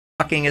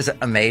talking is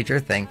a major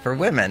thing for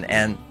women,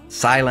 and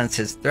silence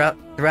is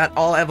throughout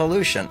all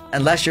evolution,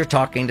 unless you're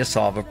talking to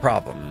solve a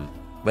problem.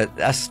 But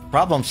us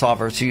problem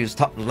solvers who use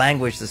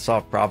language to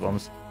solve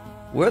problems,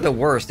 we're the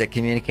worst at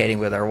communicating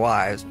with our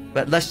wives.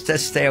 But let's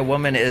just say a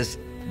woman is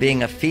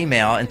being a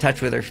female, in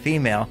touch with her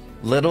female,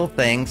 little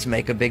things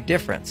make a big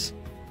difference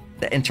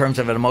in terms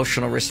of an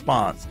emotional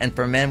response. And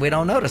for men, we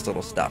don't notice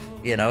little stuff.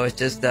 You know, it's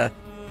just,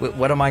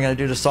 what am I going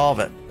to do to solve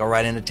it? Go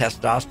right into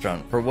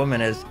testosterone. For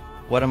women is,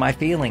 what am I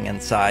feeling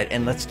inside?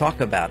 And let's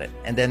talk about it.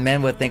 And then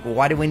men would think, well,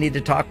 why do we need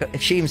to talk?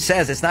 If she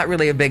says it's not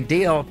really a big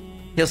deal,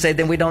 he'll say,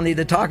 then we don't need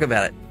to talk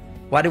about it.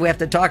 Why do we have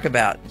to talk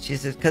about it? She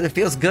says, because it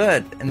feels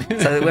good. And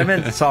so the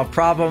women solve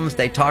problems.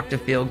 They talk to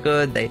feel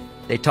good. They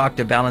talk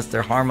to balance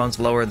their hormones,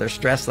 lower their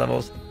stress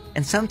levels.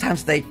 And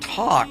sometimes they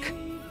talk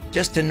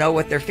just to know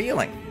what they're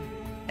feeling.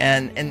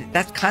 And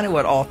that's kind of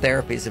what all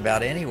therapy is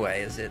about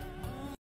anyway, is it